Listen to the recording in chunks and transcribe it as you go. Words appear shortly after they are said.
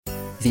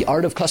The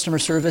art of customer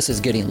service is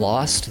getting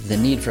lost. The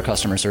need for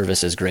customer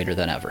service is greater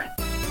than ever.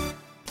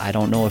 I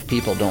don't know if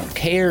people don't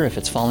care, if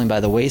it's falling by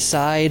the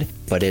wayside,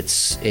 but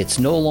it's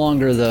no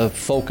longer the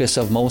focus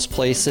of most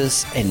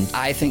places. And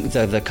I think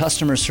the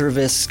customer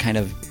service kind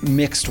of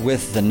mixed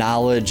with the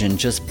knowledge and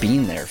just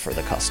being there for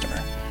the customer.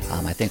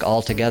 I think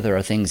all together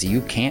are things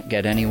you can't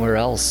get anywhere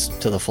else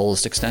to the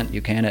fullest extent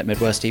you can at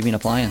Midwest TV and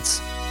Appliance.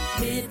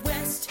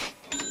 Midwest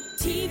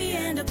TV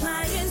and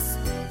Appliance,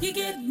 you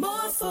get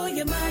more for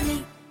your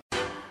money.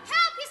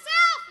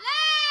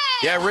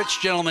 Yeah, rich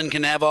gentlemen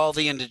can have all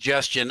the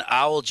indigestion.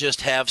 I will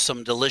just have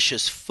some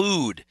delicious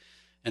food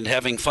and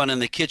having fun in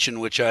the kitchen,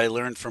 which I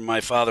learned from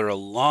my father a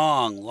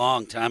long,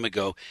 long time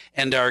ago.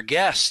 And our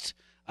guest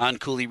on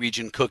Coulee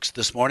Region Cooks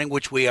this morning,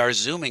 which we are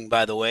Zooming,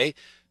 by the way,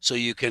 so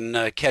you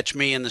can catch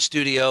me in the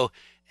studio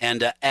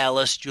and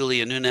Alice,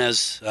 Julia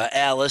Nunez,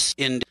 Alice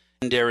in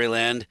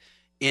Dairyland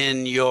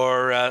in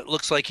your,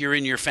 looks like you're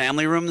in your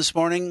family room this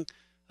morning.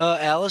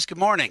 Alice, good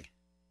morning.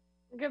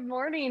 Good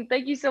morning.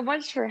 Thank you so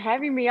much for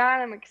having me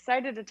on. I'm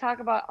excited to talk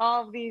about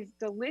all of these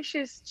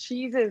delicious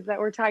cheeses that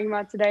we're talking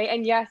about today.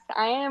 And yes,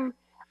 I'm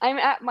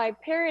at my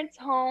parents'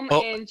 home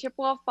in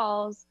Chippewa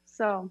Falls.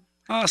 So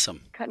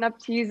awesome. Cutting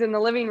up cheese in the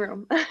living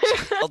room.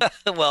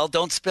 Well,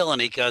 don't spill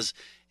any, because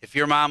if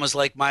your mom was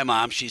like my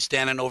mom, she's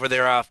standing over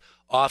there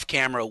off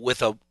camera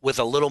with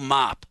a little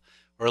mop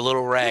or a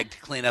little rag to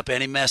clean up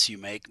any mess you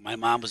make. My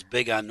mom was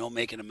big on no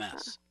making a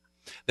mess.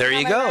 There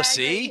you go.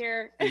 See,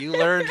 you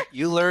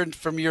learned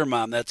from your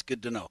mom. That's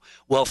good to know.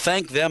 Well,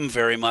 thank them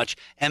very much.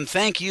 And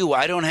thank you.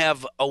 I don't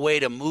have a way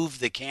to move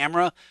the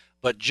camera,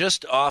 but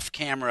just off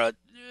camera,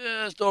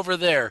 just over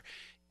there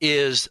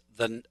is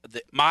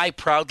my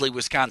Proudly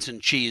Wisconsin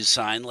cheese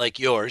sign, like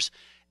yours,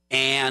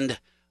 and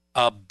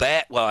a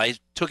bag. Well, I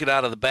took it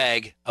out of the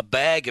bag, a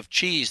bag of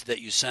cheese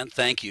that you sent.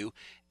 Thank you.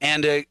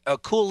 And a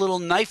cool little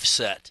knife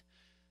set,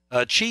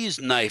 a cheese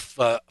knife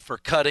for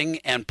cutting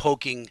and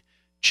poking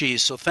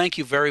cheese. So thank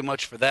you very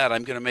much for that.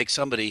 I'm going to make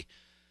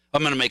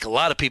a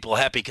lot of people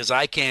happy, because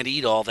I can't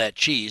eat all that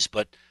cheese,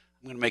 but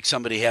I'm going to make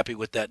somebody happy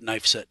with that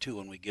knife set too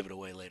when we give it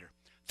away later.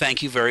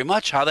 Thank you very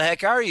much. How the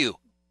heck are you?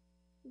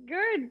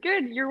 Good.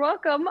 You're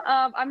welcome.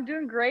 I'm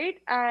doing great.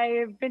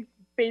 I've been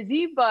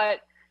busy, but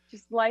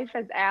just life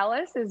as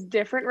Alice is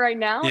different right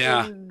now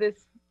in this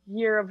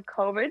year of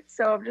COVID.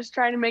 So I'm just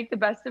trying to make the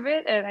best of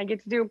it, and I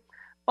get to do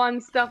fun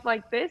stuff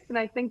like this. And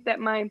I think that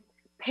my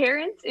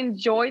parents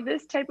enjoy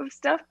this type of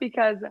stuff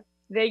because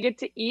they get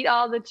to eat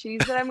all the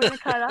cheese that I'm going to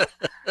cut up.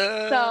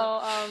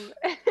 So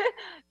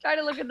try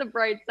to look at the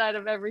bright side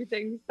of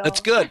everything. So. That's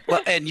good.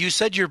 Well, and you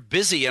said you're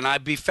busy, and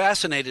I'd be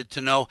fascinated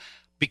to know,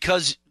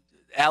 because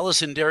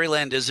Alice in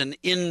Dairyland is an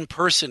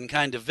in-person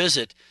kind of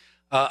visit.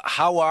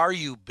 How are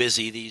you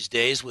busy these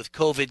days with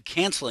COVID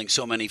canceling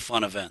so many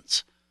fun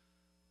events?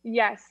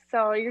 Yes.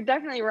 So you're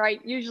definitely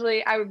right.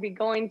 Usually I would be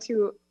going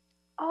to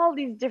all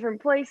these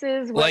different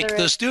places. Like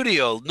the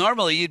studio.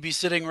 Normally you'd be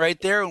sitting right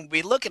there and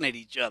be looking at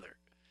each other.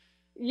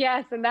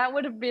 Yes, and that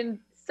would have been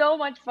so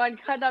much fun,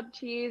 cutting up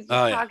cheese,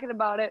 talking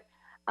about it.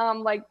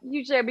 Like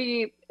usually I'd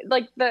be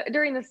like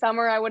during the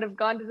summer I would have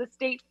gone to the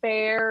state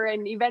fair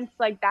and events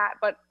like that,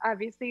 but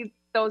obviously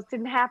those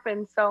didn't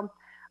happen. So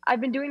I've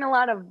been doing a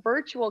lot of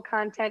virtual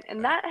content,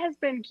 and that has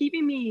been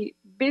keeping me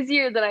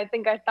busier than I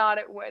think I thought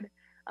it would.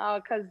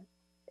 Because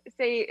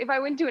say if I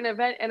went to an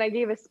event and I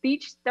gave a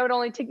speech, that would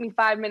only take me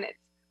 5 minutes.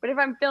 But if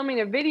I'm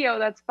filming a video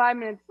that's 5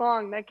 minutes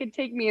long, that could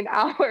take me an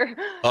hour.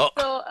 Oh.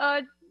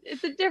 So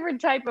it's a different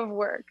type of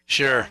work.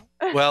 Sure.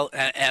 Well,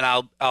 and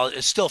I'll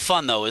it's still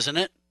fun though, isn't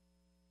it?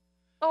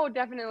 Oh,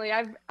 definitely.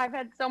 I've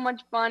had so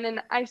much fun,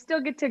 and I still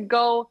get to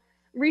go.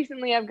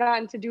 Recently, I've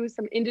gotten to do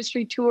some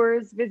industry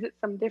tours, visit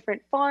some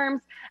different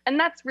farms, and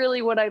that's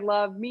really what I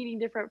love, meeting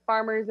different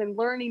farmers and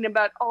learning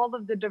about all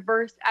of the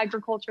diverse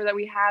agriculture that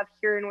we have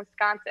here in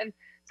Wisconsin.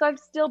 So I've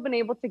still been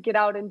able to get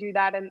out and do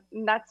that, and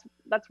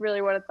that's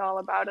really what it's all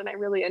about, and I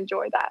really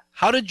enjoy that.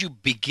 How did you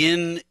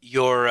begin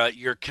your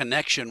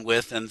connection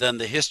with, and then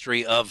the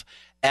history of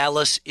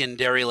Alice in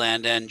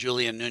Dairyland and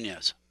Julia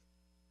Nunez?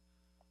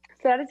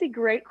 So that is a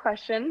great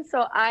question.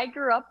 So I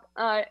grew up,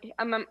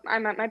 I'm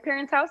at my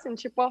parents' house in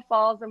Chippewa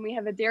Falls, and we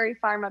have a dairy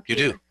farm up here.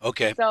 You do?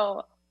 Okay.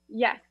 So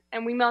yes,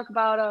 and we milk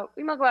about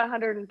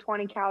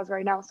 120 cows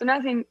right now. So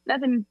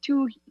nothing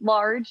too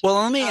large. Well,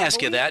 let me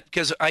ask you that,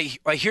 because I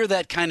hear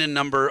that kind of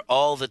number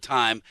all the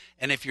time.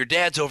 And if your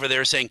dad's over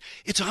there saying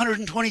it's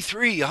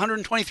 123,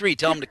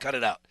 tell him to cut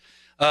it out.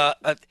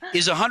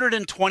 Is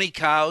 120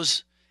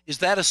 cows, is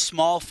that a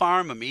small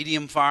farm, a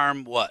medium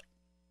farm, what?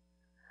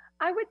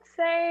 I would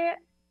say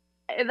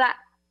that,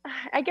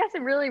 I guess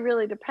it really,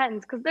 really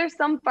depends, because there's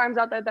some farms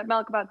out there that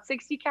milk about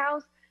 60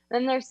 cows.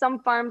 And there's some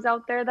farms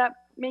out there that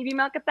maybe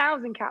milk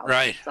 1,000 cows.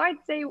 Right. So I'd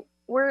say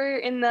we're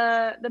in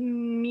the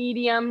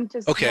medium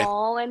to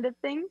small end of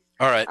things.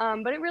 All right.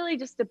 But it really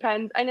just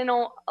depends. I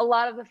know a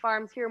lot of the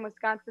farms here in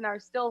Wisconsin are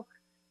still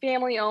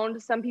family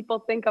owned. Some people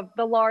think of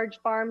the large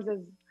farms as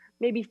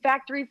maybe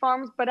factory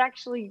farms, but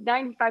actually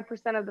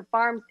 95% of the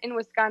farms in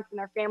Wisconsin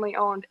are family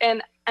owned.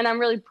 And I'm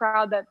really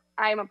proud that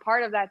I am a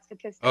part of that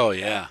statistic. Oh,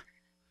 yeah.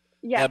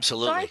 Yeah.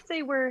 Absolutely. So I'd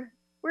say we're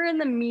in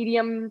the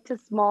medium to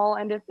small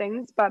end of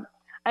things, but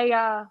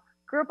I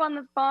grew up on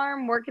the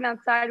farm working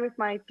outside with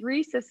my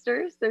three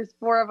sisters. There's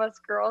four of us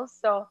girls,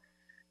 so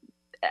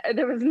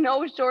there was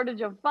no shortage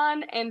of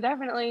fun, and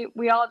definitely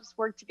we all just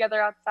worked together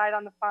outside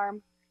on the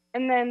farm.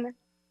 And then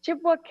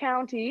Chippewa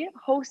County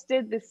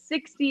hosted the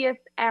 60th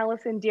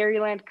Alice in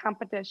Dairyland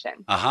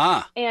competition.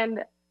 Uh-huh.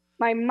 And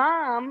my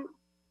mom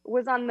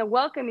was on the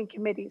welcoming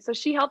committee. So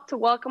she helped to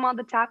welcome all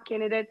the top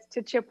candidates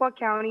to Chippewa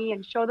County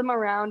and show them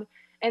around.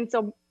 And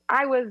so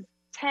I was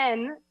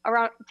 10,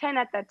 around 10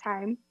 at that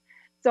time.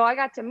 So I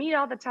got to meet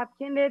all the top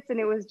candidates, and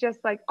it was just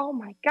like, oh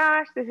my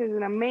gosh, this is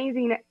an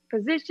amazing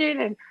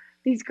position. And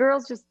these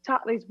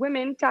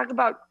women talk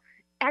about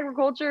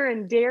agriculture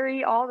and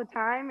dairy all the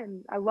time.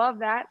 And I love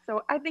that.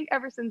 So I think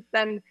ever since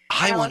then,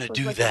 I want to was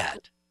do like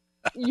that.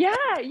 Yeah.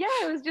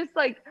 It was just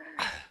like,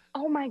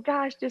 oh my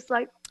gosh, just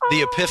like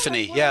The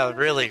epiphany. Yeah,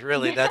 really.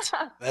 Yeah.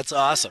 That's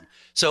awesome.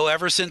 So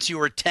ever since you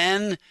were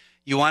 10,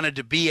 you wanted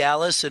to be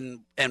Alice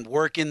and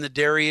work in the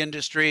dairy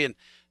industry, and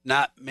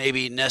not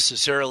maybe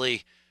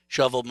necessarily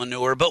shovel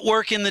manure, but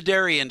work in the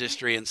dairy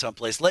industry in some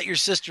place. Let your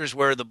sisters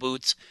wear the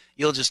boots.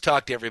 You'll just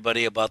talk to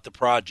everybody about the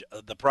product.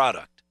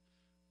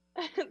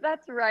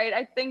 That's right.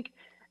 I think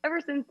ever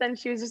since then,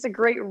 she was just a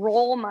great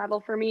role model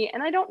for me.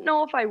 And I don't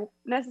know if I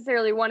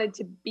necessarily wanted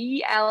to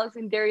be Alice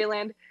in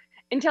Dairyland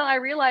until I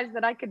realized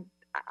that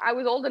I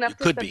was old enough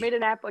to submit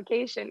an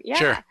application. Yeah.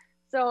 Sure.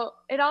 So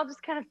it all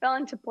just kind of fell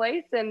into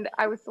place, and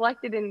I was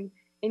selected in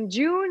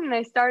June, and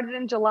I started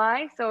in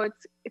July. So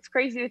it's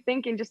crazy to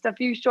think in just a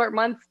few short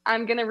months,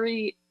 I'm going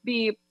to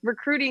be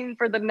recruiting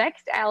for the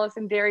next Alice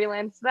in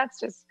Dairyland. So that's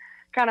just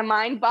kind of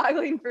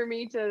mind-boggling for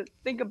me to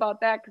think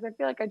about that, because I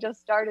feel like I just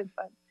started,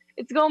 but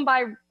it's going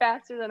by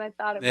faster than I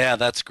thought it would. Yeah,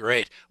 that's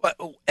great.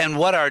 And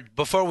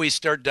before we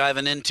start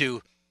diving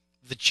into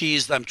the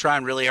cheese, I'm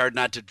trying really hard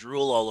not to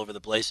drool all over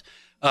the place.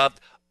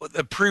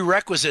 The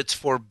prerequisites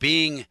for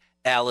being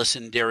Alice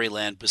in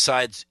Dairyland,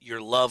 besides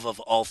your love of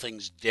all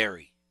things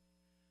dairy.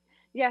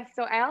 Yes,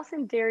 so Alice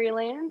in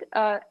Dairyland,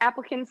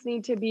 applicants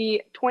need to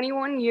be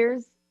 21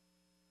 years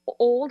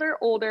old or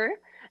older,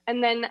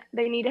 and then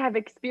they need to have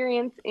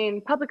experience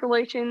in public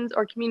relations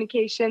or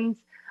communications,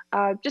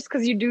 just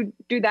because you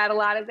do that a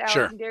lot as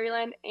Alice in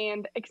Dairyland,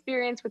 and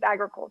experience with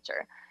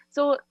agriculture.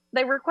 So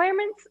the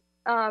requirements,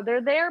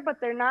 they're there,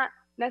 but they're not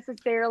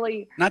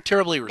necessarily not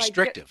terribly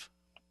restrictive.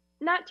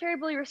 Not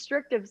terribly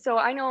restrictive. So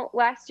I know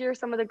last year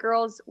some of the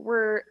girls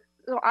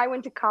I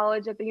went to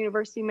college at the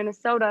University of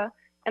Minnesota,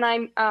 and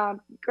I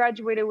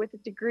graduated with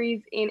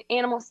degrees in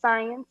animal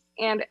science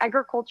and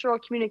agricultural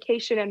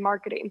communication and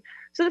marketing.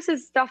 So this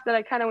is stuff that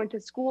I kind of went to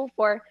school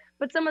for.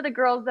 But some of the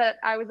girls that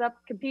I was up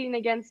competing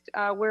against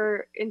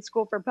were in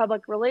school for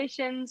public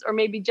relations or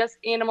maybe just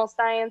animal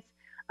science.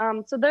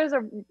 So there's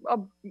a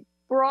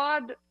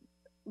broad,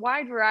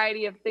 wide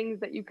variety of things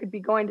that you could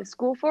be going to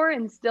school for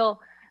and still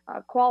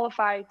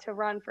qualify to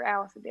run for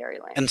Alice in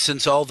Dairyland. And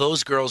since all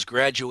those girls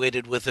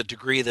graduated with a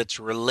degree that's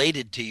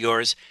related to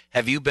yours,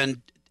 have you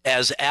been,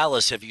 as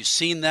Alice, have you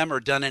seen them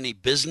or done any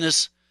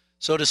business,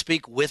 so to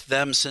speak, with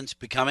them since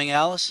becoming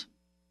Alice?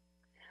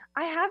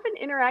 I haven't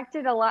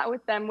interacted a lot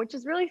with them, which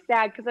is really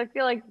sad, because I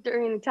feel like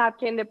during the top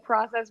candidate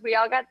process, we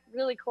all got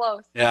really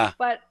close. Yeah.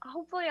 But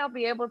hopefully I'll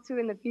be able to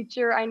in the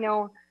future. I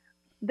know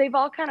they've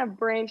all kind of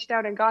branched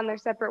out and gone their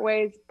separate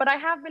ways, but I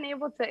have been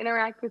able to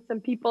interact with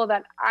some people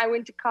that I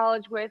went to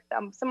college with.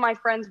 Some of my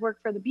friends work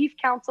for the Beef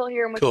Council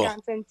here in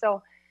Wisconsin.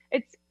 Cool.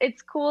 So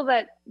it's cool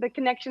that the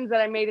connections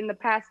that I made in the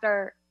past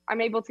I'm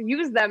able to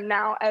use them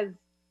now as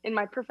in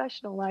my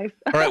professional life.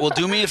 All right. Well,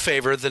 do me a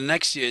favor.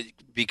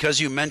 Because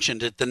you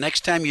mentioned it, the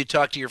next time you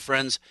talk to your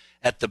friends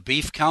at the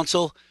Beef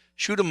Council,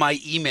 shoot them my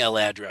email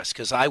address,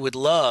 because I would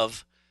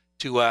love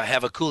to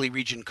have a Coulee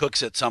Region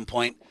Cooks at some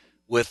point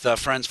with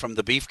friends from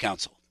the Beef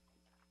Council.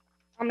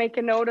 I'll make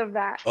a note of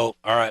that. Oh,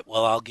 all right.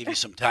 Well, I'll give you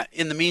some time.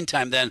 In the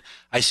meantime, then,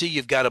 I see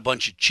you've got a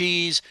bunch of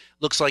cheese.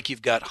 Looks like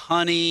you've got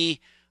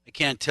honey. I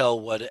can't tell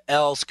what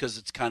else because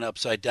it's kind of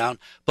upside down.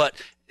 But,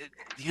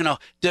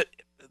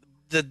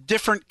 the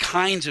different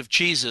kinds of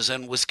cheeses,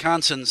 and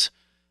Wisconsin's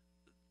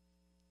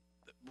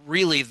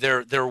really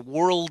their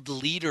world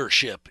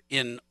leadership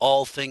in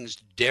all things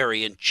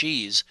dairy and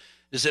cheese,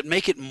 does it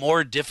make it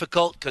more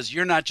difficult? Because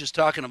you're not just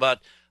talking about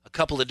a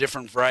couple of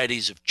different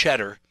varieties of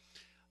cheddar,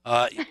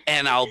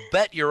 and I'll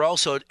bet you're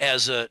also,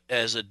 as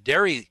a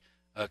dairy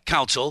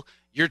council,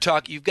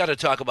 you've got to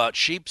talk about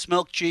sheep's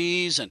milk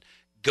cheese and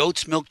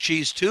goat's milk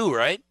cheese too,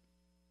 right?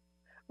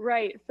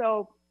 Right.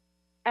 So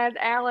as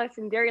Alice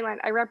in Dairyland,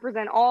 I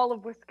represent all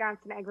of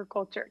Wisconsin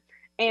agriculture.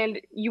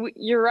 And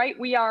you're right,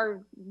 we are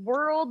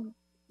world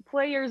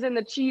players in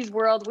the cheese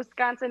world.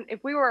 Wisconsin,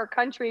 if we were a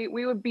country,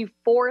 we would be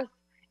fourth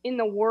in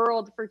the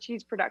world for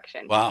cheese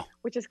production. Wow.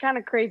 Which is kind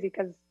of crazy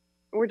because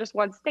we're just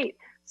one state.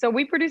 So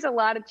we produce a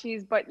lot of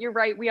cheese, but you're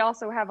right, we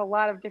also have a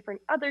lot of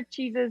different other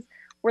cheeses.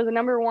 We're the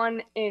number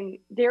one in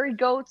dairy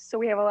goats, so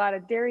we have a lot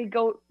of dairy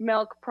goat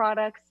milk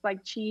products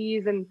like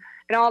cheese and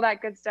all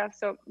that good stuff.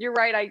 So you're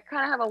right, I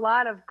kind of have a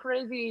lot of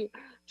crazy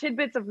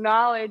tidbits of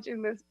knowledge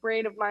in this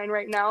brain of mine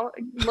right now,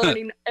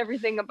 learning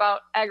everything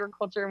about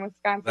agriculture in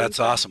Wisconsin. That's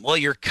awesome. Well,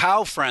 your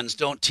cow friends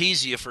don't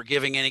tease you for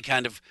giving any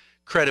kind of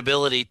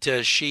credibility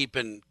to sheep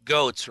and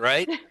goats,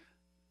 right?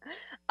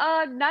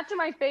 Not to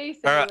my face.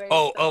 Anyway,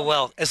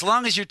 well, as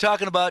long as you're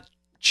talking about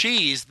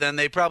cheese, then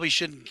they probably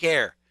shouldn't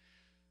care.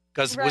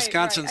 Because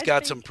Wisconsin's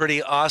got some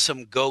pretty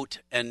awesome goat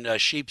and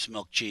sheep's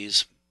milk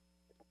cheese.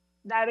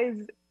 That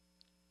is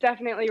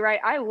definitely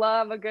right. I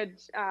love a good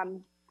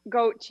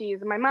goat cheese.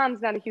 My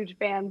mom's not a huge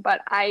fan,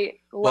 but I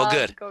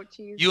love goat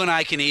cheese. You and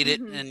I can eat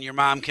it, and your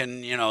mom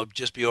can,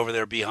 just be over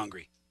there, be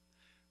hungry.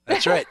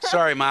 That's right.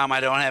 Sorry, Mom, I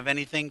don't have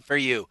anything for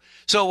you.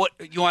 So what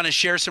you want to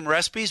share some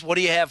recipes? What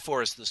do you have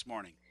for us this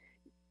morning?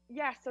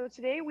 Yeah, so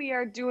today we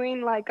are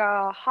doing like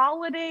a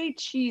holiday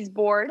cheese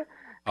board.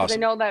 Awesome. I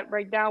know that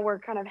right now we're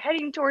kind of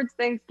heading towards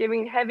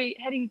Thanksgiving,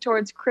 heading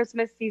towards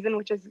Christmas season,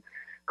 which is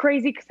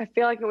crazy because I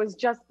feel like it was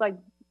just like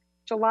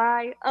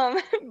July.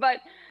 But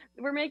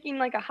we're making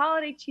like a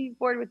holiday cheese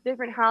board with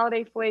different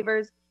holiday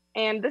flavors.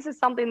 And this is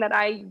something that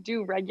I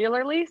do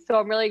regularly. So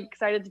I'm really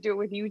excited to do it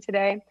with you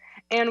today.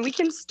 And we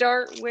can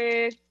start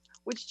with,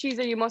 which cheese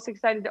are you most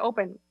excited to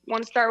open?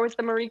 Want to start with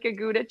the Marika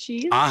Gouda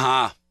cheese?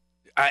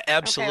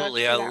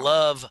 Absolutely. I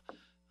love,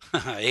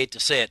 I hate to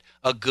say it,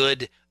 a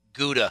good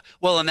Gouda.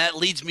 Well, and that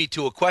leads me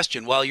to a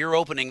question. While you're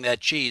opening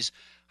that cheese,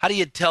 how do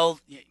you tell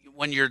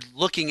when you're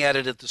looking at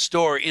it at the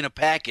store in a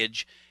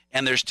package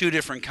and there's two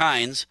different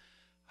kinds,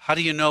 how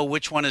do you know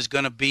which one is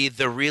going to be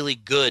the really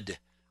good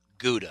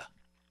Gouda?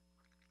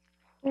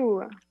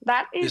 Ooh,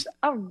 that is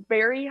a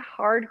very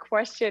hard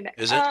question.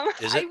 Is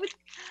it?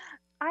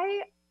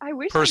 I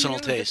wish personal I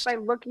knew taste. Just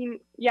by looking,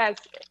 yes.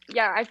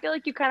 Yeah, I feel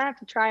like you kind of have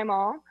to try them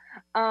all.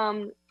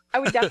 I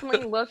would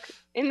definitely look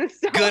in the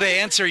store. Good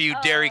answer, you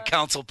dairy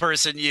council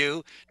person,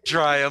 you.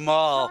 Try them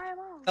all.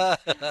 Try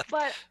them all.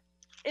 But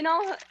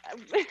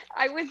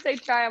I would say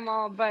try them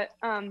all, but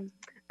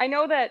I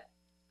know that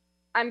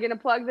I'm going to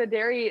plug the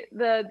dairy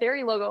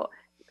logo.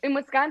 In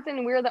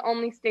Wisconsin, we're the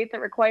only state that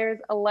requires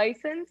a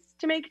license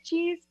to make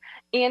cheese,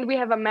 and we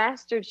have a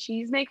master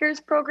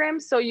cheesemakers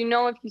program. So,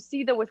 if you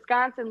see the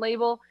Wisconsin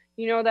label,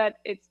 you know that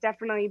it's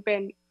definitely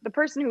been the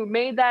person who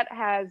made that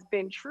has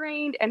been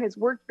trained and has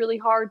worked really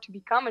hard to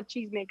become a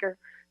cheesemaker.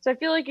 So I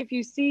feel like if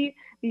you see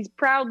these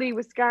proudly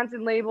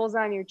Wisconsin labels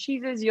on your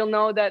cheeses, you'll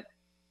know that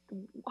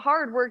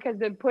hard work has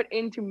been put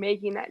into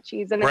making that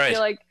cheese. And I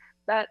feel like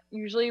that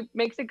usually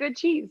makes a good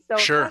cheese. So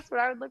that's what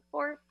I would look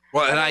for.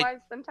 Well, otherwise,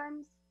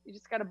 sometimes you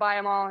just got to buy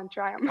them all and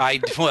try them.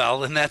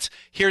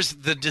 Here's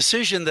the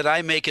decision that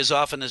I make as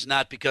often as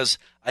not, because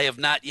I have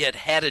not yet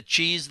had a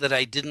cheese that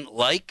I didn't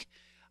like.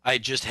 I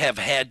just have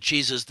had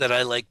cheeses that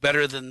I like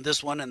better than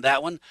this one and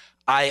that one.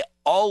 I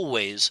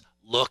always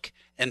look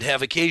and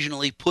have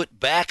occasionally put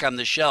back on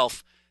the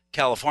shelf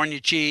California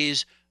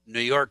cheese, New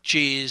York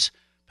cheese,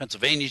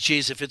 Pennsylvania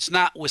cheese. If it's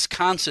not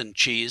Wisconsin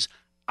cheese,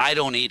 I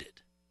don't eat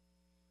it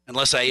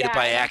unless I eat it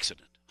by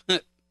accident.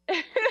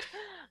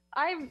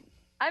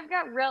 I've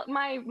got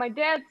my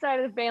dad's side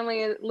of the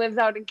family lives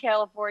out in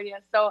California,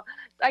 so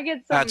I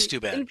get some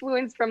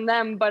influence from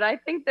them. But I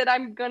think that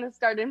I'm gonna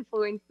start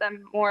influencing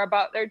them more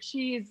about their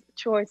cheese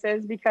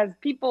choices, because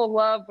people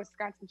love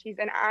Wisconsin cheese,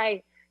 and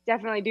I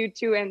definitely do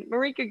too. And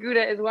Marika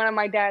Gouda is one of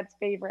my dad's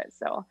favorites.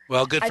 So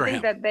good for him. I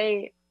think that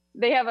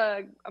they have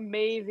a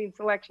amazing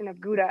selection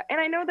of Gouda. And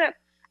I know that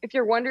if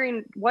you're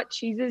wondering what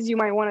cheeses you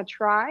might want to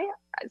try,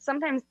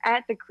 sometimes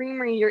at the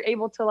creamery you're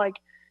able to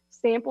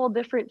sample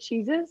different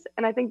cheeses,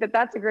 and I think that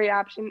that's a great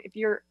option if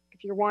you're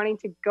wanting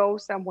to go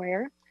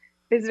somewhere,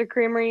 visit a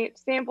creamery,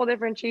 sample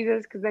different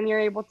cheeses, because then you're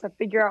able to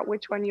figure out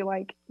which one you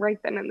like right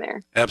then and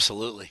there.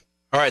 Absolutely.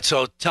 All right,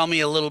 so tell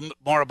me a little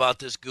more about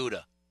this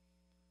Gouda.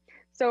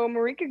 So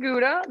Marika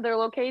Gouda, they're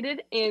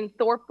located in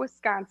Thorpe,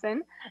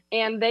 Wisconsin,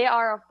 and they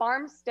are a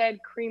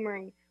farmstead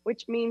creamery,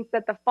 which means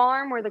that the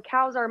farm where the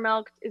cows are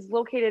milked is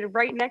located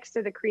right next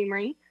to the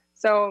creamery.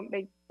 So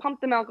they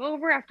pump the milk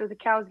over after the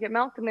cows get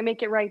milked, and they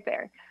make it right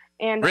there.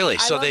 And really?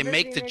 So they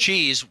make the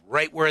cheese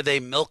right where they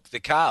milk the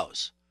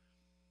cows?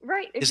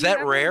 Right. Is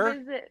that rare?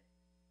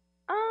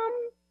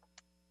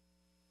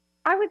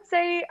 I would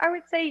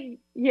say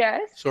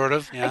yes. Sort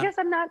of, yeah. I guess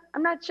I'm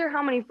not sure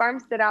how many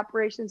farmstead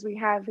operations we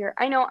have here.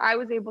 I know I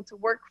was able to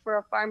work for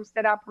a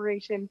farmstead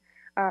operation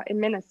in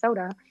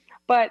Minnesota,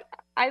 but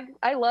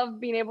I love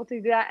being able to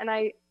do that,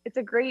 and it's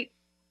a great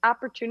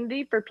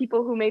opportunity for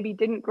people who maybe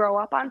didn't grow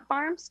up on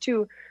farms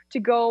to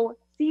go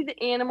see the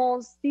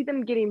animals, see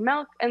them getting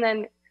milked, and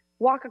then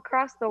walk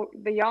across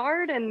the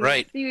yard and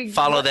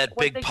follow that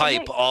big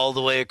pipe all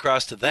the way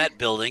across to that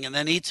building, and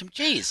then eat some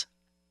cheese.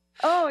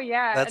 Oh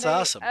yeah, that's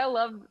awesome. I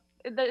love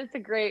that. It's a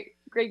great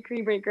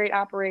creamery, great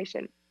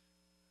operation.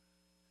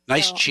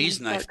 Nice cheese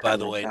knife, by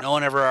the way. No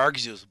one ever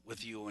argues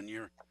with you when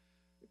you're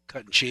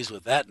cutting cheese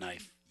with that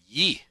knife.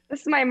 Yee.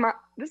 This is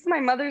my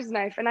mother's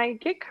knife, and I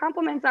get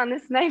compliments on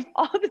this knife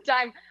all the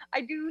time.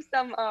 I do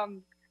some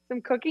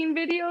cooking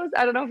videos.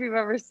 I don't know if you've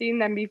ever seen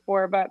them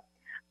before, but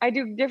I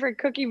do different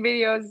cooking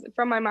videos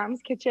from my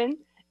mom's kitchen,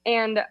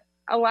 and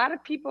a lot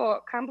of people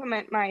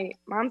compliment my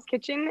mom's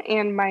kitchen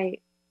and my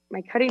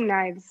my cutting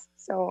knives,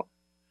 so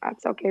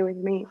that's okay with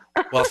me.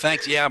 Well,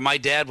 thanks. Yeah, my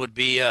dad would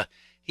be.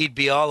 He'd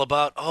be all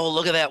about. Oh,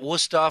 look at that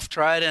Wusthof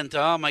Trident.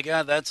 Oh my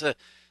God, that's a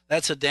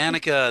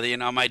Danica. You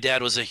know, my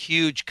dad was a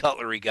huge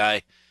cutlery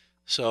guy.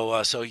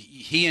 So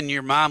he and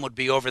your mom would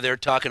be over there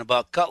talking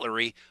about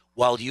cutlery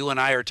while you and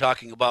I are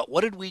talking about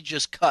what did we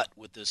just cut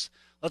with this.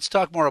 Let's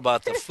talk more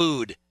about the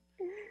food.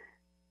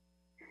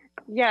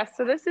 Yeah,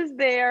 so this is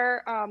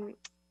their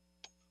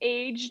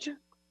aged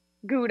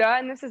Gouda,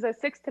 and this is a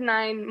 6 to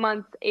 9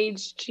 month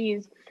aged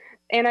cheese.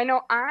 And I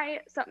know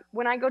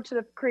when I go to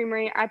the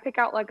creamery, I pick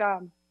out like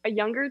a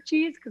younger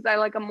cheese because I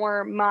like a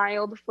more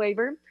mild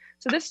flavor.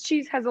 So this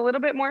cheese has a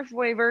little bit more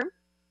flavor.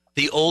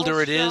 The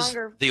older it is,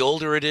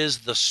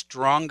 the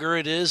stronger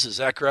it is. Is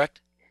that correct?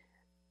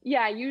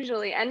 Yeah,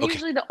 usually. And Okay.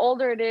 usually the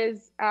older it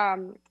is,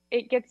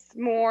 it gets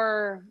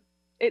more,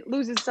 it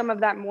loses some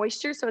of that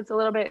moisture. So it's a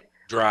little bit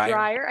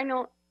drier. I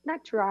know,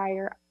 not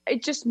drier.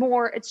 It's just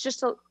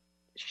a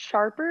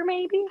sharper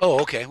maybe.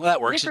 Oh, okay. Well, that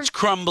works. Different. It's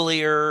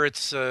crumblier.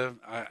 It's,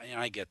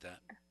 I get that.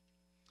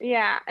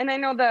 Yeah. And I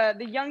know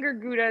the younger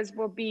Goudas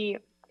will be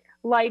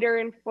lighter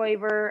in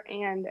flavor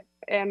and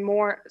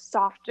more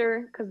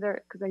softer because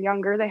they're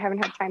younger. They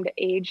haven't had time to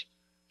age.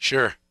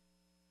 Sure.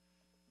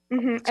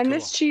 Mm-hmm. And cool.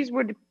 This cheese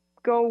would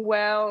go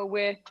well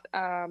with.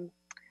 I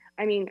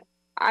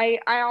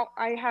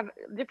have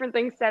different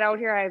things set out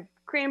here. I have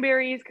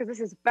cranberries because this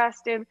is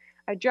festive.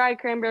 I have dried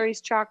cranberries,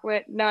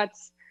 chocolate,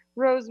 nuts,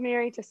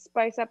 rosemary to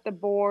spice up the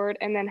board,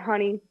 and then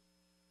honey,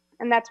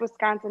 and that's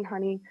Wisconsin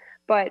honey.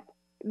 But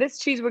this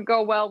cheese would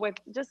go well with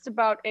just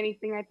about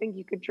anything. I think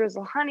you could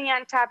drizzle honey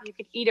on top. You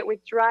could eat it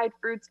with dried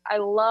fruits. I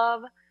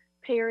love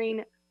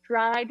pairing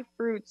dried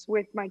fruits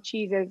with my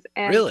cheeses.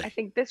 And really? I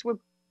think this would,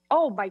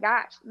 oh my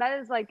gosh, that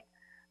is like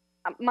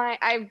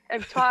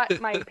I've taught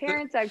my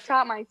parents, I've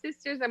taught my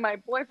sisters and my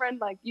boyfriend,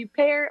 like you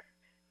pair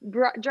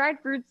dried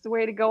fruits the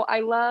way to go.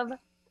 I love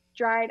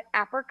dried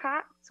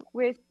apricots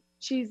with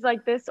cheese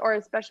like this, or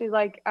especially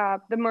like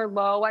the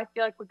Merlot, I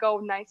feel like would go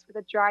nice with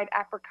a dried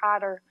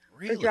apricot or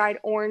dried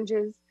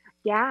oranges.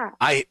 Yeah,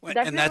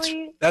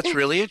 definitely. And that's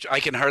really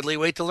I can hardly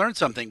wait to learn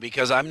something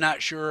because I'm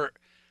not sure.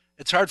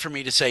 It's hard for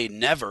me to say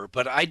never,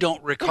 but I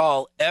don't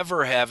recall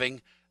ever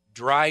having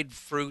dried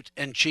fruit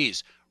and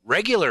cheese.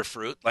 Regular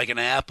fruit like an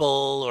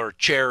apple or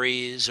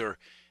cherries or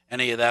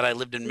any of that. I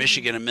lived in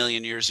Michigan a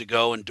million years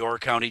ago, and Door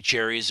County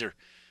cherries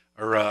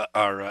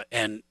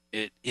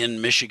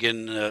in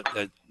Michigan,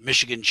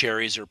 Michigan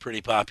cherries are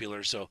pretty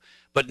popular. So,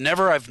 but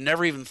I've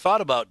never even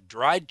thought about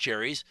dried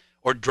cherries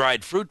or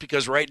dried fruit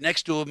because right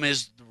next to them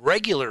is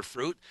regular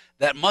fruit.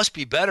 That must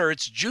be better.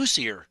 It's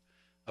juicier.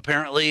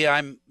 Apparently,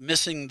 I'm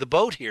missing the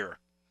boat here.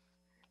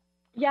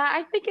 Yeah,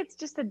 I think it's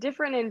just a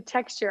different in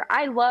texture.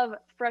 I love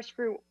fresh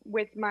fruit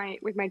with my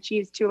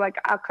cheese too. Like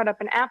I'll cut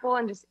up an apple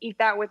and just eat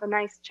that with a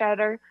nice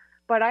cheddar.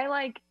 But I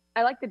like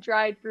the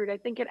dried fruit. I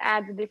think it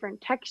adds a different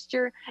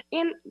texture,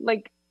 and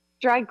like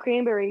dried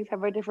cranberries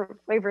have a different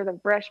flavor than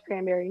fresh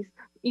cranberries,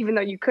 even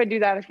though you could do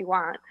that if you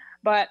want.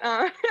 But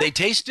they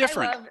taste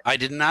different. I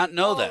did not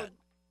know that.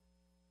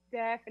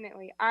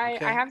 Definitely. I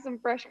have some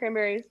fresh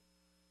cranberries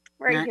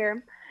right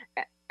here.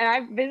 And I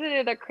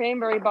visited a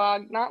cranberry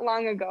bog not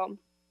long ago,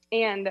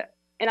 and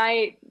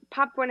I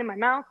popped one in my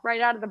mouth right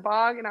out of the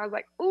bog, and I was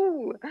like,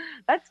 "Ooh,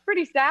 that's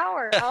pretty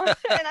sour."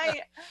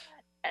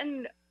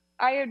 and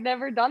I had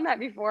never done that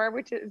before,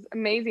 which is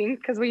amazing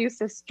because we used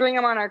to string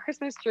them on our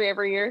Christmas tree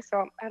every year.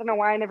 So I don't know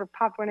why I never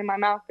popped one in my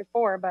mouth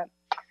before, but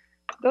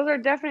those are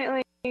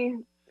definitely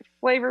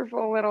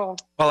flavorful little.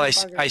 Well, I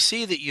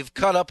see that you've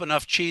cut up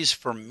enough cheese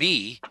for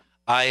me.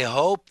 I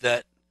hope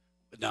that.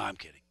 No, I'm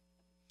kidding.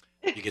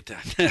 You get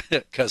that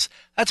because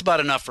that's about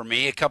enough for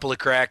me. A couple of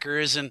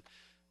crackers and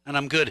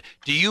I'm good.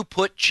 Do you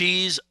put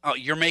cheese? Oh,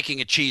 you're making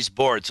a cheese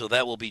board, so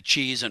that will be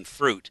cheese and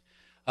fruit.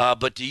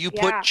 But do you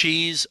put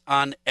cheese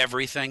on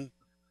everything?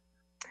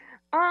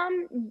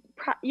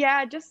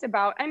 Yeah, just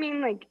about. I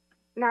mean, like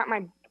not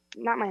my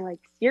like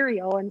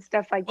cereal and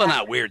stuff like that. Well,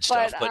 not weird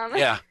stuff, but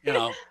yeah,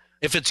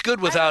 if it's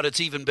good without, it's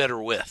even better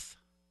with.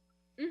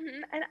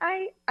 Mm-hmm. And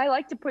I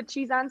like to put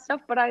cheese on stuff,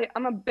 but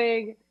I'm a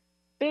big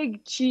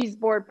cheese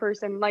board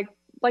person. Like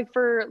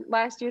for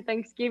last year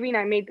Thanksgiving,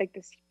 I made like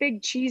this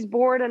big cheese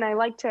board, and I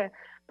like to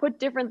put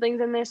different things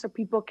in there so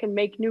people can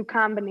make new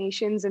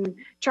combinations and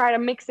try to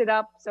mix it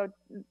up. So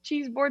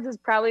cheese boards is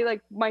probably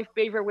like my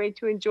favorite way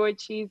to enjoy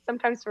cheese.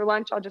 Sometimes for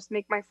lunch, I'll just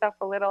make myself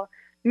a little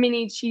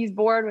mini cheese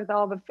board with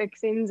all the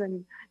fixings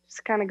and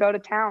just kind of go to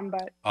town.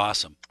 But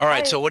awesome. All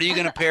right. So what are you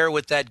going to pair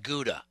with that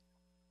Gouda?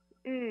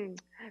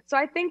 So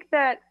I think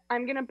that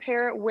I'm going to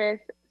pair it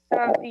with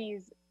some of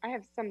these. I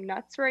have some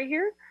nuts right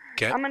here.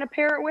 Okay. I'm going to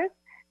pair it with,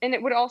 and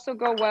it would also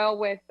go well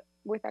with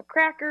a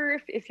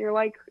cracker if you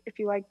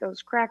like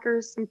those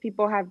crackers. Some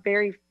people have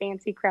very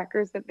fancy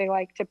crackers that they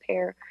like to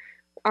pair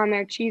on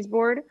their cheese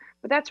board,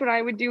 but that's what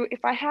I would do.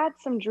 If I had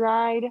some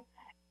dried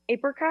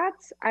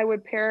apricots, I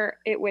would pair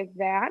it with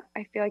that.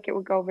 I feel like it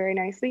would go very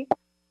nicely.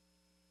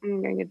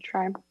 I'm going to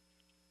try.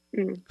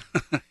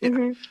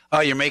 Mm-hmm. Oh,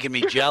 you're making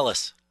me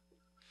jealous.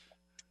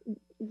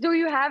 Do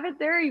you have it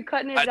there? Are you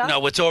cutting it up?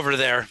 No, it's over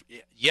there.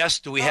 Yes,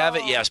 do we have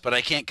it? Oh. Yes, but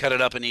I can't cut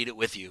it up and eat it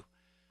with you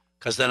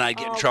because then I'd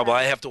get in Okay. trouble.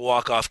 I have to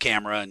walk off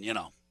camera and, then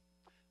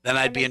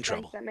I'd That be in makes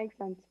trouble. sense. That makes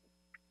sense.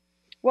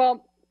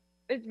 Well,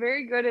 it's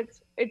very good.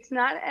 It's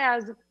not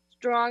as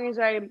strong as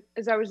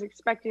I was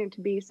expecting it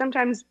to be.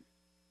 Sometimes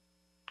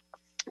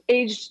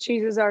aged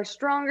cheeses are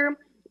stronger,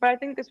 but I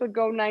think this would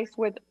go nice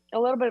with a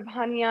little bit of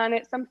honey on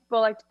it. Some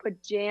people like to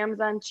put jams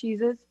on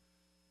cheeses.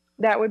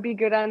 That would be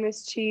good on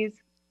this cheese.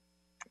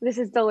 This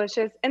is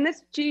delicious. And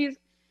this cheese,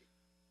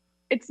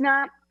 it's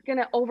not going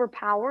to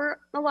overpower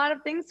a lot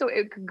of things, so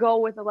it could go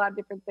with a lot of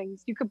different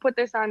things. You could put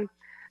this on,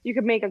 you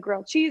could make a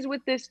grilled cheese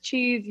with this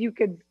cheese. You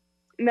could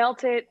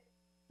melt it.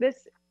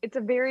 It's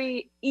a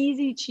very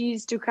easy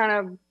cheese to kind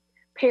of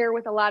pair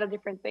with a lot of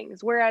different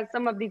things, whereas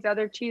some of these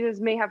other cheeses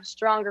may have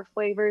stronger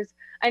flavors.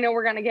 I know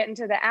we're going to get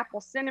into the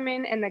apple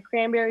cinnamon and the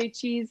cranberry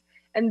cheese,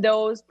 and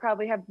those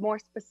probably have more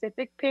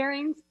specific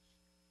pairings,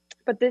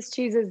 but this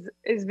cheese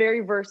is very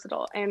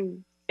versatile,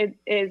 and it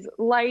is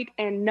light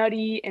and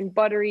nutty and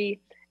buttery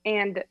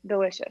and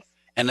delicious.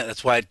 And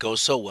that's why it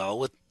goes so well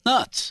with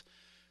nuts.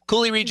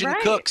 Coulee Region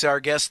Right. Cooks, our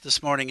guest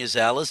this morning is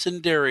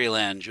Allison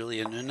Dairyland.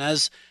 Julia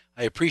Nunez,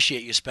 I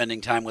appreciate you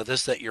spending time with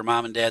us at your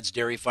mom and dad's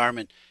dairy farm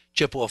in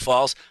Chippewa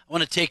Falls. I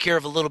want to take care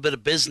of a little bit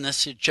of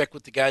business, check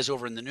with the guys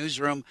over in the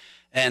newsroom.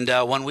 And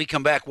when we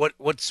come back, what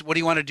do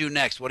you want to do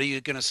next? What are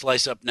you going to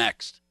slice up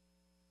next?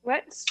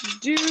 Let's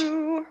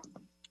do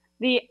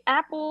the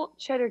apple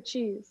cheddar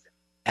cheese.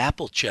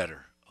 Apple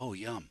cheddar. Oh,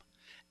 yum.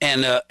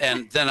 And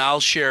then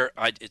I'll share,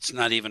 it's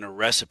not even a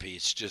recipe.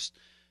 It's just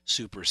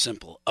super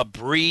simple. A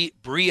brie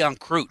en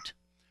croûte,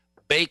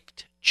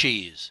 baked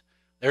cheese.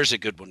 There's a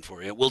good one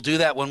for you. We'll do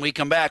that when we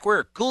come back.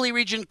 We're Coulee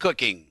Region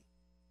Cooking.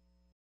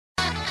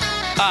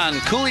 On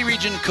Coulee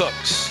Region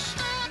Cooks,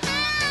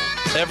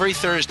 every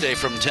Thursday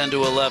from 10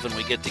 to 11,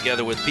 we get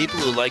together with people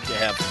who like to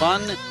have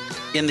fun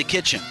in the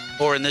kitchen,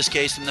 or in this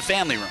case, in the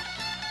family room,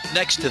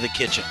 next to the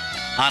kitchen,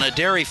 on a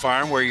dairy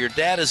farm where your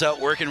dad is out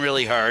working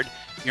really hard,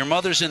 your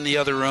mother's in the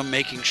other room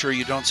making sure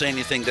you don't say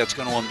anything that's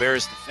going to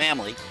embarrass the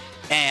family,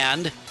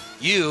 and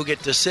you get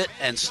to sit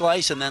and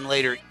slice and then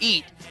later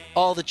eat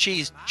all the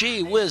cheese.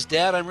 Gee whiz,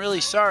 Dad, I'm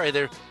really sorry.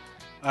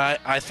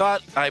 I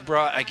thought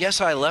I guess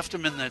I left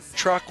them in the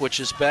truck, which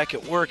is back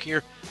at work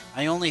here.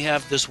 I only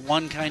have this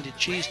one kind of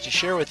cheese to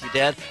share with you,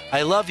 Dad.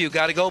 I love you.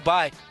 Got to go.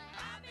 Bye.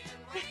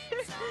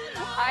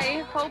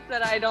 I hope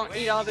that I don't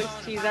eat all this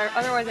cheese,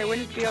 otherwise I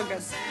wouldn't feel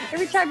good.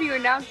 Every time you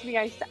announce me,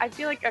 I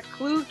feel like a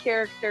Clue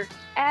character,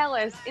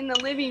 Alice, in the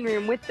living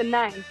room with the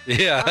knife.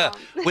 Yeah,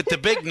 with the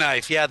big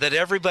knife, yeah, that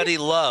everybody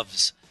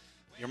loves.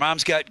 Your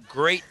mom's got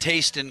great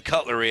taste in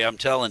cutlery, I'm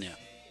telling you.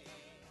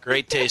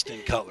 Great taste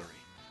in cutlery.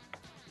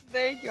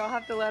 Thank you. I'll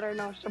have to let her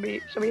know. She'll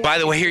be. By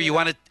the way, here, you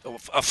want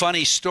a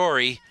funny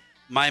story?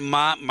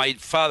 My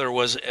father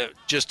was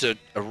just a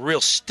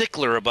real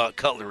stickler about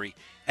cutlery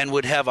and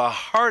would have a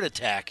heart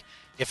attack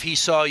if he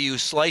saw you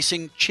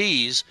slicing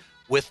cheese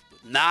with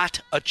not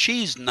a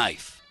cheese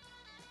knife.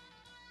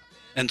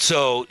 And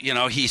so,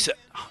 he said,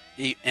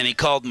 he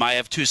called I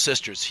have two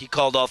sisters. He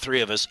called all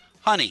three of us,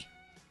 honey,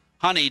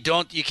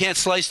 you can't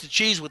slice the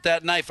cheese with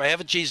that knife. I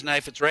have a cheese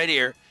knife. It's right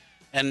here.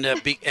 And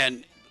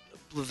and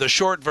the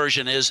short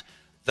version is,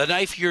 the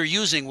knife you're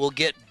using will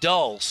get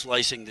dull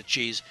slicing the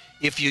cheese.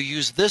 If you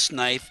use this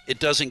knife, it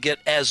doesn't get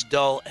as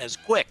dull as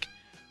quick.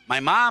 My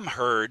mom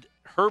heard,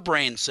 her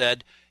brain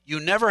said, you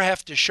never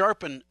have to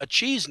sharpen a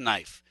cheese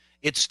knife.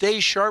 It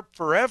stays sharp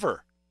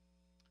forever.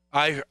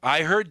 I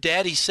heard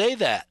Daddy say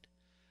that.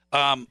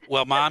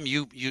 Well, Mom,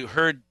 you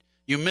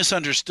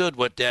misunderstood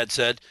what Dad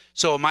said.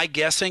 So am I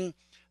guessing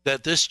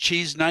that this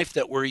cheese knife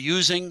that we're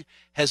using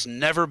has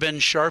never been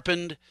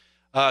sharpened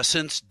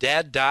since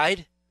Dad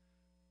died?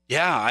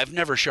 Yeah, I've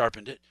never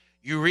sharpened it.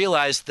 You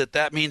realize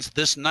that means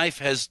this knife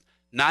has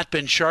not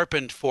been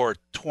sharpened for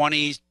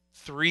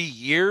 23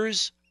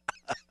 years?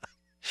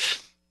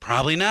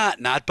 Probably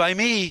not by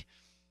me.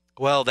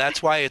 Well,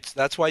 that's why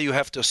you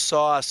have to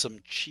saw some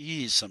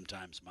cheese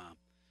sometimes, Mom.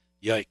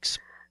 Yikes.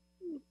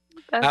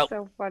 That's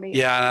so funny.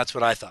 Yeah, that's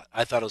what I thought.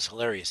 I thought it was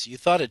hilarious. You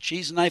thought a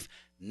cheese knife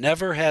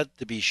never had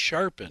to be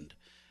sharpened.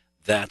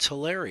 That's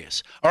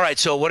hilarious. All right,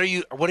 so what are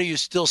you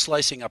still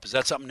slicing up? Is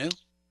that something new?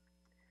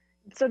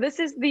 So this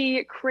is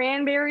the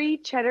cranberry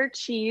cheddar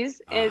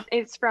cheese.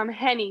 It's from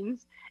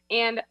Hennings,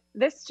 and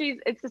this cheese,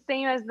 it's the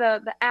same as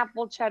the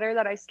apple cheddar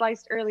that I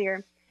sliced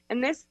earlier.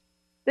 And this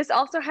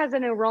also has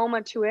an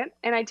aroma to it,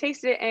 and I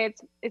tasted it, and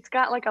it's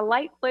got like a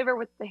light flavor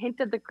with the hint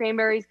of the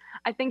cranberries.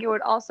 I think it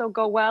would also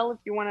go well if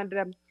you wanted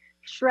to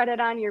shred it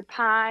on your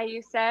pie,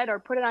 you said, or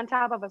put it on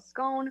top of a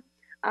scone.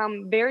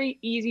 Very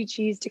easy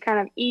cheese to kind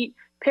of eat,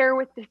 pair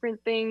with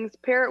different things,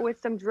 pair it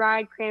with some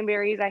dried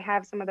cranberries. I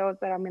have some of those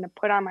that I'm going to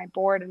put on my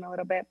board in a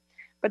little bit.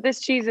 But this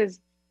cheese it's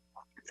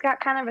got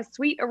kind of a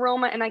sweet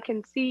aroma, and I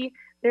can see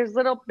there's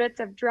little bits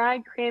of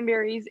dried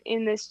cranberries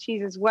in this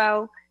cheese as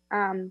well.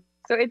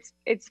 So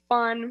it's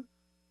fun,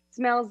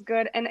 smells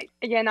good. And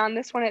again, on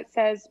this one, it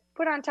says,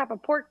 put on top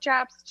of pork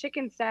chops,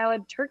 chicken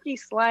salad, turkey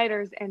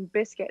sliders, and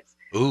biscuits.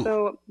 Ooh,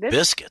 so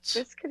biscuits.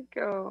 This could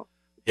go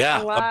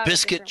Yeah, a a lot of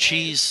biscuit different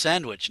cheese ways.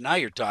 sandwich. Now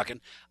you're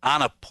talking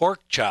on a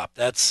pork chop.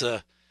 That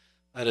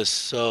is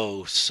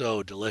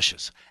so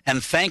delicious.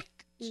 And thanks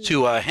Mm.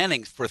 to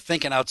Henning for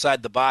thinking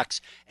outside the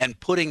box and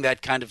putting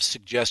that kind of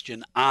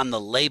suggestion on the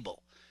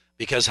label.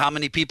 Because how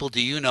many people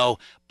do you know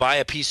buy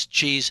a piece of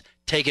cheese,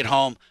 take it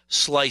home,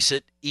 slice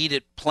it, eat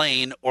it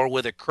plain or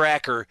with a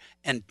cracker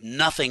and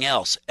nothing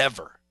else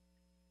ever?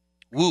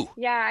 Woo.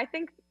 Yeah, I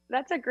think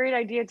that's a great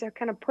idea to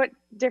kind of put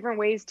different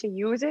ways to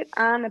use it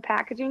on the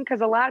packaging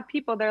because a lot of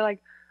people they're like,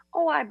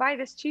 "Oh, I buy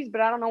this cheese, but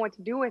I don't know what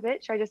to do with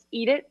it. Should I just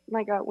eat it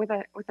like with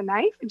a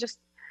knife and just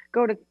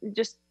go to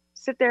just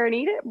sit there and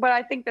eat it?" But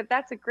I think that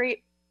that's a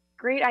great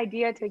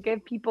idea to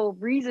give people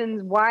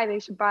reasons why they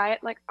should buy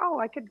it. Like, "Oh,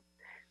 I could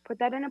put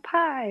that in a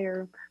pie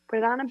or put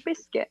it on a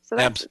biscuit." So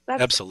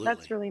Absolutely.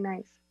 that's really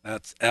nice.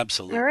 That's All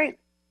absolutely. right.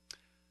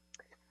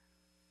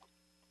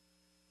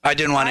 I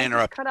didn't want to I just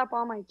interrupt. cut up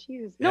all my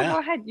cheeses. No, Yeah. go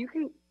ahead. You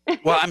can.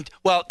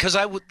 Because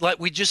I would like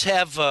we just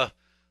have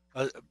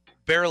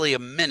barely a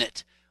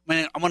minute.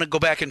 I want to go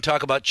back and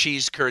talk about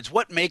cheese curds.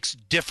 What makes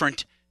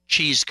different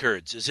cheese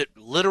curds? Is it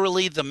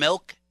literally the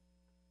milk?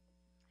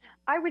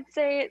 I would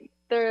say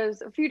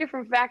there's a few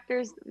different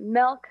factors.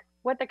 Milk,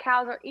 what the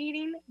cows are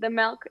eating, the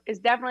milk is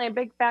definitely a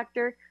big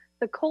factor.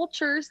 The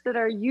cultures that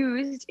are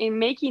used in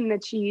making the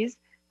cheese,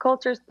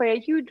 cultures play a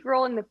huge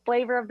role in the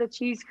flavor of the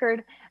cheese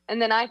curd.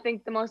 And then I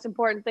think the most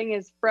important thing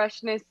is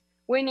freshness.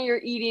 When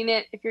you're eating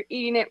it, if you're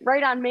eating it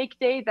right on make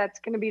day, that's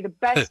going to be the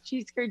best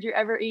cheese curd you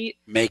ever eat.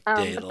 Make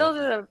day. But those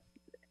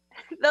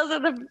are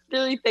the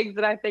three things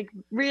that I think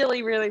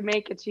really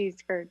make a cheese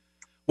curd.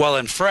 Well,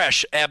 and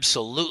fresh,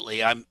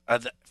 absolutely.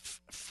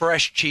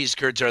 Fresh cheese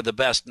curds are the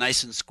best.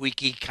 Nice and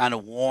squeaky, kind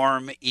of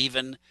warm,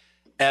 even.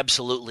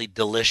 Absolutely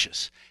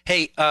delicious.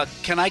 Hey,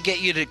 can I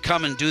get you to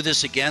come and do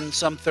this again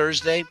some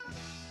Thursday?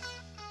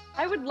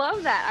 I would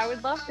love that. I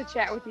would love to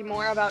chat with you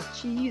more about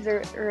cheese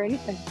or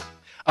anything.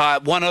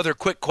 One other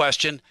quick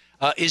question.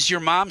 Is your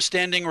mom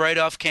standing right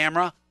off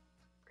camera?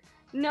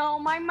 No,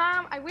 my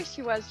mom, I wish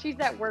she was. She's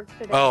at work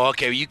today. Oh,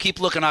 okay. You keep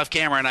looking off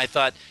camera, and I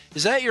thought,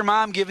 is that your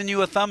mom giving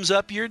you a thumbs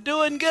up? You're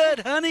doing good,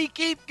 honey.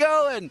 Keep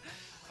going.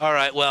 All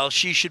right. Well,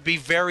 she should be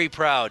very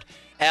proud.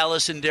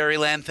 Alice in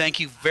Dairyland, thank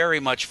you very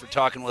much for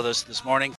talking with us this morning.